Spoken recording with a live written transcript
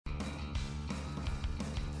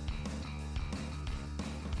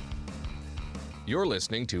You're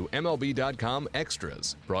listening to MLB.com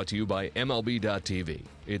Extras, brought to you by MLB.tv.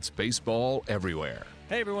 It's baseball everywhere.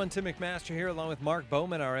 Hey everyone, Tim McMaster here along with Mark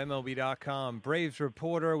Bowman, our MLB.com Braves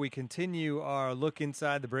reporter. We continue our look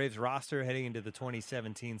inside the Braves roster heading into the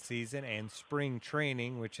 2017 season and spring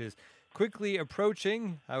training, which is quickly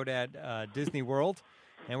approaching out at Disney World.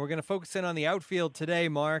 And we're going to focus in on the outfield today,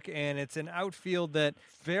 Mark, and it's an outfield that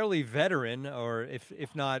fairly veteran, or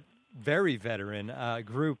if not very veteran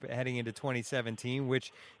group heading into 2017,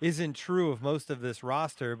 which isn't true of most of this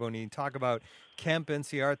roster. But when you talk about Kemp,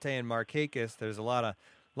 Inciarte, and Markakis, there's a lot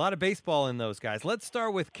of baseball in those guys. Let's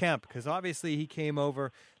start with Kemp, because obviously he came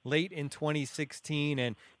over late in 2016,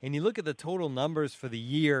 and you look at the total numbers for the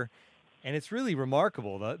year, and it's really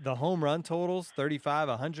remarkable. The home run totals, 35,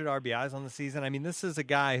 100 RBIs on the season. I mean, this is a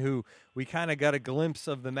guy who we kind of got a glimpse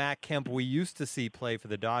of the Matt Kemp we used to see play for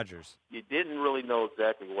the Dodgers. You didn't really know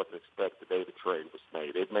exactly what to expect the day the trade was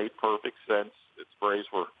made. It made perfect sense. The Braves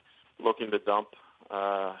were looking to dump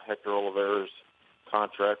Hector Olivares'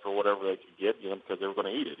 contract for whatever they could get, because they were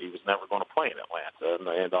going to eat it. He was never going to play in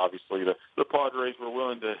Atlanta. And obviously the Padres were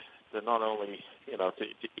willing to not only,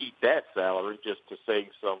 to eat that salary, just to save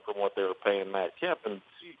some from what they were paying Matt Kemp. And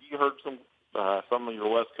you heard some of your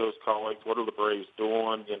West Coast colleagues, what are the Braves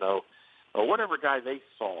doing, or whatever guy they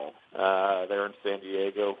saw there in San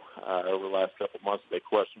Diego over the last couple of months. They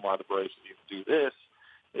questioned why the Braves do this.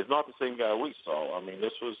 Is not the same guy we saw. I mean,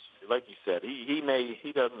 this was, like you said,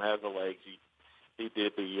 he doesn't have the legs he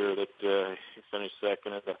did the year that he finished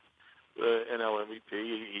second at the NL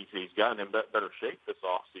MVP. He's gotten in better shape this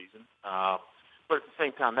offseason. But at the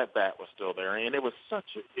same time, that bat was still there. And it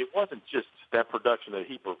wasn't just that production that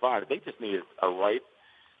he provided. They just needed a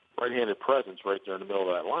right-handed presence right there in the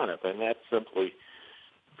middle of that lineup. And that's simply,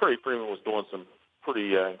 Freddie Freeman was doing some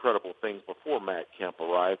pretty incredible things before Matt Kemp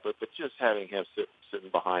arrived. But just having him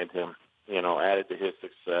sitting behind him, added to his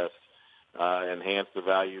success, enhanced the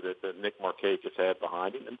value that Nick Markakis had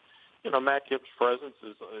behind him. And, Matt Kemp's presence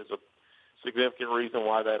is a significant reason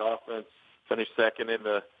why that offense finished second in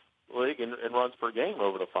the league and runs per game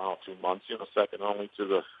over the final 2 months, second only to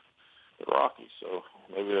the Rockies. So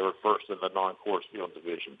maybe they were first in the non-Coors Field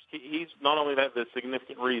divisions. He's not only the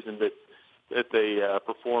significant reason that they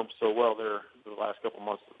performed so well there the last couple of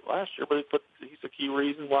months of last year, but he's a key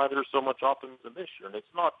reason why there's so much optimism this year. And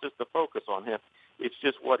it's not just the focus on him. It's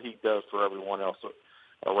just what he does for everyone else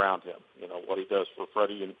around him. What he does for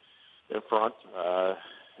Freddie in front,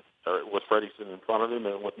 or with Freddie sitting in front of him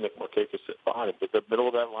and with Nick Markakis sitting behind him. But the middle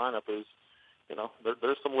of that lineup is,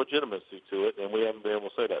 there's some legitimacy to it, and we haven't been able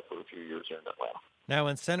to say that for a few years here in Atlanta. Now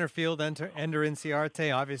in center field, Ender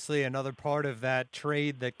Inciarte, obviously another part of that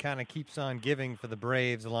trade that kind of keeps on giving for the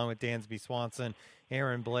Braves, along with Dansby Swanson,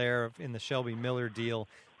 Aaron Blair in the Shelby Miller deal.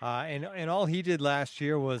 And all he did last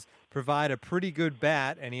year was provide a pretty good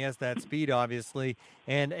bat, and he has that speed, obviously,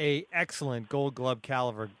 and a excellent Gold Glove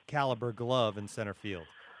caliber glove in center field.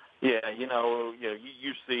 Yeah,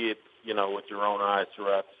 you see it, with your own eyes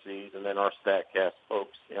throughout the season. And then our StatCast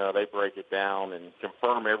folks, they break it down and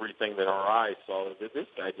confirm everything that our eyes saw. This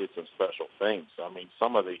guy did some special things. I mean,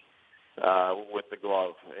 some of the with the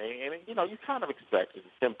glove, and you kind of expected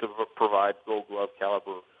him to provide Gold Glove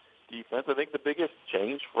caliber defense. I think the biggest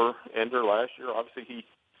change for Ender last year, obviously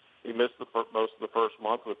he missed most of the first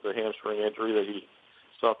month with the hamstring injury that he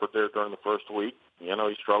suffered there during the first week. He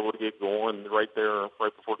struggled to get going right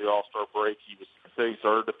before the All-Star break. He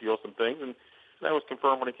started to feel some things, and that was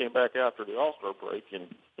confirmed when he came back after the All-Star break. And,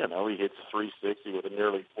 he hits 360 with a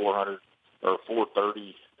nearly 400 or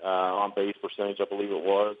 430 on-base percentage, I believe it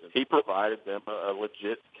was. And he provided them a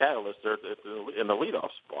legit catalyst there in the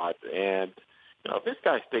leadoff spot. And, if this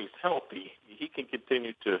guy stays healthy, he can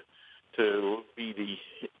continue to be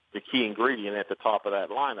the key ingredient at the top of that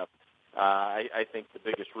lineup. I think the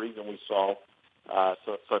biggest reason we saw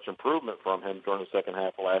such improvement from him during the second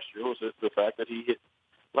half of last year was the fact that he hit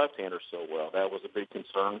left-handers so well. That was a big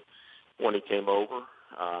concern when he came over.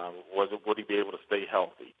 Would he be able to stay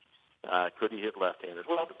healthy? Could he hit left-handers?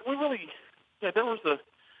 Well,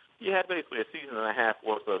 you had basically a season and a half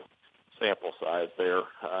worth of sample size there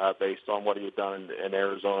based on what he had done in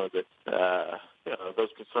Arizona. That those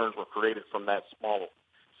concerns were created from that small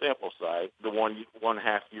sample size. The one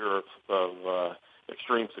half year of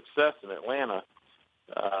extreme success in Atlanta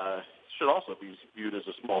should also be viewed as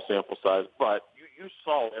a small sample size, but you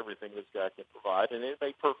saw everything this guy can provide, and it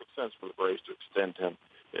made perfect sense for the Braves to extend him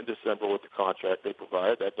in December with the contract they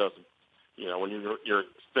provided. That doesn't, when you're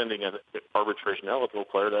extending an arbitration-eligible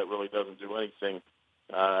player, that really doesn't do anything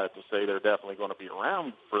to say they're definitely going to be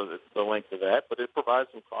around for the length of that, but it provides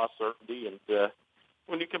some cost certainty. And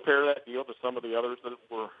when you compare that deal to some of the others that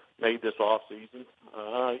were, made this offseason,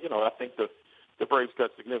 I think the Braves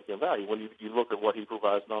got significant value when you look at what he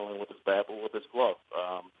provides not only with his bat but with his glove.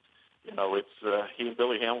 It's he and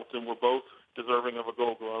Billy Hamilton were both deserving of a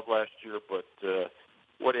Gold Glove last year, but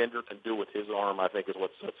what Ender can do with his arm, I think, is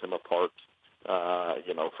what sets him apart,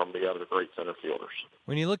 from the other great center fielders.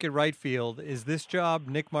 When you look at right field, is this job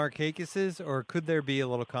Nick Markakis's, or could there be a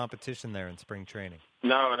little competition there in spring training?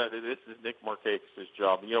 No, this is Nick Markakis'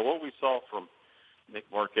 job. What we saw from Nick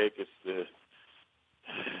Markakis,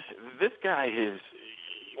 this guy is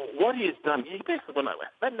what he has done. He basically,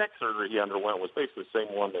 that neck surgery he underwent was basically the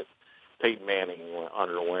same one that Peyton Manning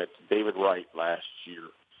underwent, David Wright last year.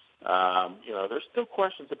 There's still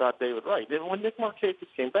questions about David Wright. And when Nick Markakis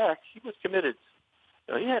came back, he was committed.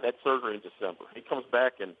 He had that surgery in December. He comes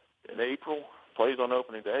back in April, plays on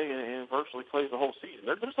opening day, and virtually plays the whole season.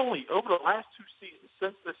 There's only, over the last 2 seasons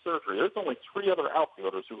since this surgery, there's only 3 other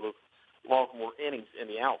outfielders who have logged more innings in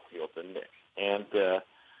the outfield than Nick. And,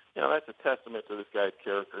 that's a testament to this guy's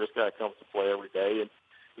character. This guy comes to play every day, and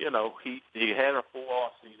he had a full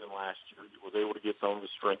off season last year. He was able to get some of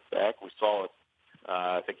his strength back. We saw it.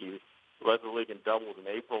 I think he led the league in doubles in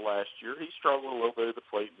April last year. He struggled a little bit at the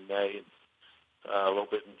plate in May and a little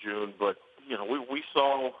bit in June, but we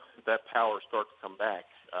saw that power start to come back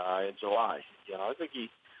in July. I think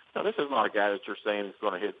this is not a guy that you're saying is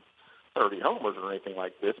going to hit 30 homers or anything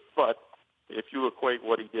like this, but if you equate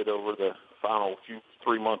what he did over the final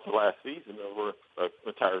 3 months of last season, over an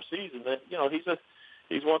entire season, then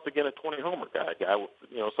he's once again a 20-homer guy.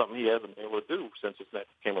 Something he hasn't been able to do since it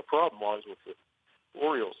became a problem while he was with the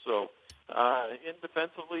Orioles. So,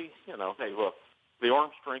 defensively, hey, look, the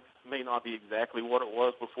arm strength may not be exactly what it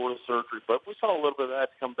was before the surgery, but we saw a little bit of that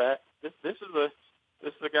come back. This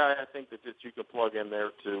is a guy I think that you can plug in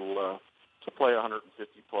there to play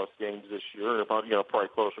 150 plus games this year, about probably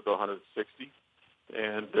closer to 160,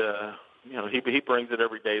 and he brings it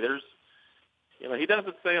every day. He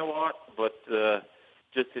doesn't say a lot, but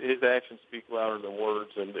just his actions speak louder than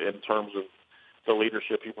words, and in terms of the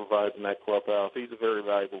leadership he provides in that clubhouse, he's a very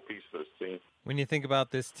valuable piece for this team. When you think about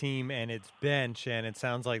this team and its bench, and it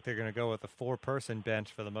sounds like they're going to go with a 4-person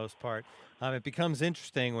bench for the most part, it becomes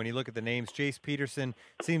interesting when you look at the names. Jace Peterson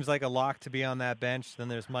seems like a lock to be on that bench. Then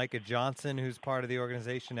there's Micah Johnson, who's part of the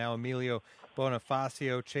organization now, Emilio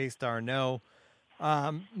Bonifacio, Chase Darno.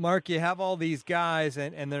 Mark, you have all these guys,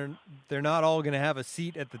 and they're not all going to have a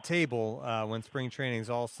seat at the table when spring training is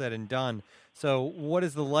all said and done. So what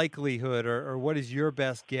is the likelihood, or what is your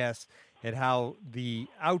best guess at how the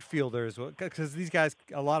outfielders, because these guys,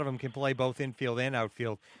 a lot of them can play both infield and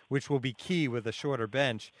outfield, which will be key with a shorter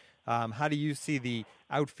bench. How do you see the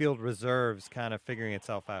outfield reserves kind of figuring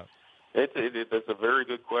itself out? It's a very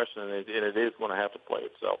good question, and it is going to have to play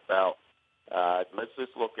itself out. Let's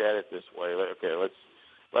just look at it this way. Okay,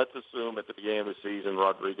 let's assume at the beginning of the season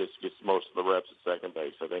Rodriguez gets most of the reps at second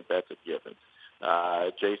base. I think that's a given.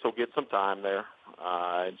 Jace will get some time there,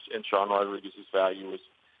 and Sean Rodriguez's value is,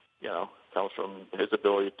 comes from his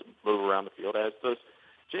ability to move around the field, as does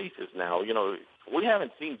Jace's now. We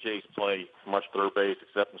haven't seen Jace play much third base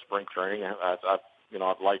except in spring training.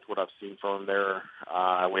 I've liked what I've seen from him there.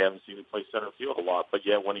 We haven't seen him play center field a lot, but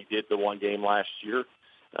yet when he did the one game last year,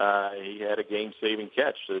 he had a game-saving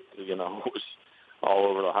catch that, was all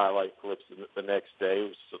over the highlight clips the next day.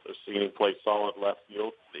 Seeing him play solid left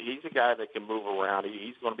field. He's a guy that can move around.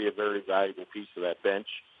 He's going to be a very valuable piece of that bench.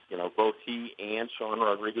 Both he and Sean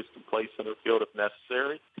Rodriguez can play center field if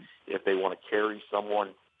necessary. If they want to carry someone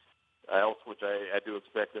else, which I do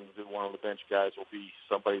expect them to do, one of the bench guys will be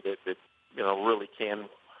somebody that really can,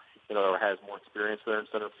 or has more experience there in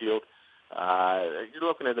center field. You're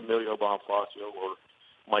looking at Emilio Bonifacio or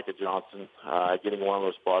Micah Johnson getting one of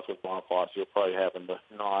those spots with Bonifacio, probably having the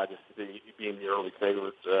nod, being the early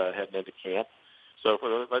favorite heading into camp. So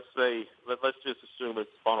let's just assume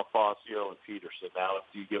it's Bonifacio and Peterson. Now, if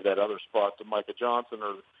you give that other spot to Micah Johnson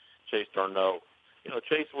or Chase Darno,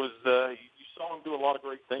 Chase was you saw him do a lot of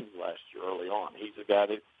great things last year early on. He's a guy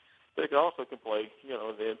that also can play,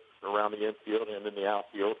 around the infield and in the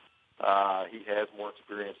outfield. He has more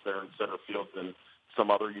experience there in center field than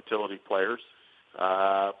some other utility players.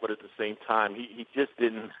 But at the same time, he just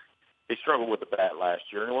didn't. He struggled with the bat last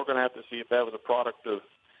year, and we're going to have to see if that was a product of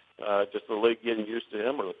just the league getting used to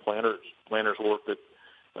him, or the planners work that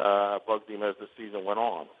bugged him as the season went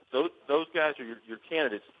on. Those guys are your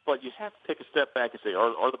candidates, but you have to take a step back and say,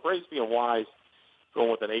 are the Braves being wise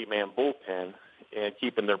going with an 8-man bullpen and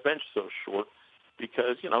keeping their bench so short?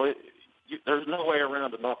 Because there's no way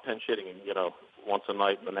around it not pinch hitting, once a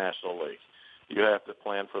night in the National League. You have to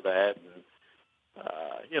plan for that, and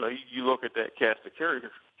you look at that cast of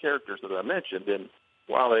characters that I mentioned, and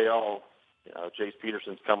while they all, Jace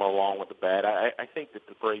Peterson's coming along with the bat, I think that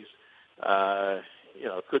the Braves,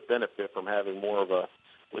 could benefit from having more of a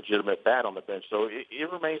legitimate bat on the bench. So it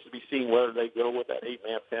remains to be seen whether they go with that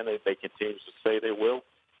 8-man pen, if they continue to say they will.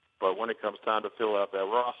 But when it comes time to fill out that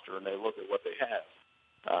roster and they look at what they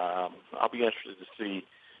have, I'll be interested to see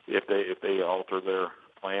if they alter their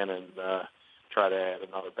plan and try to add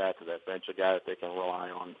another bat to that bench, a guy that they can rely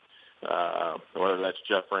on. Whether that's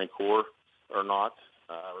Jeff Francoeur or not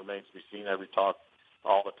remains to be seen.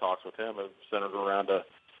 All the talks with him have centered around a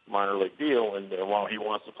minor league deal, and while he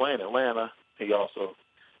wants to play in Atlanta, he also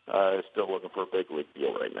is still looking for a big league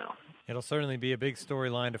deal right now. It'll certainly be a big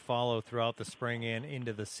storyline to follow throughout the spring and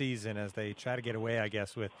into the season as they try to get away, I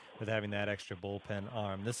guess, with having that extra bullpen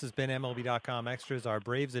arm. This has been MLB.com Extras, our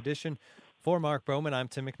Braves edition. For Mark Bowman, I'm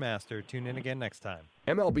Tim McMaster. Tune in again next time.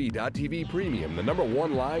 MLB.tv Premium, the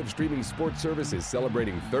 #1 live streaming sports service, is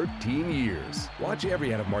celebrating 13 years. Watch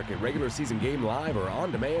every out-of-market regular season game live or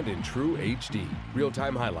on demand in true HD.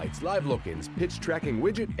 Real-time highlights, live look-ins, pitch tracking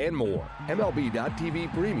widget, and more.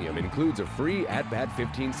 MLB.tv Premium includes a free At-Bat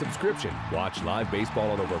 15 subscription. Watch live baseball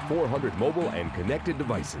on over 400 mobile and connected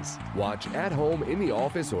devices. Watch at home, in the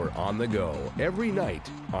office, or on the go every night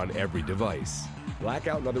on every device.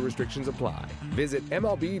 Blackout and other restrictions apply. Visit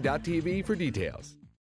MLB.tv for details.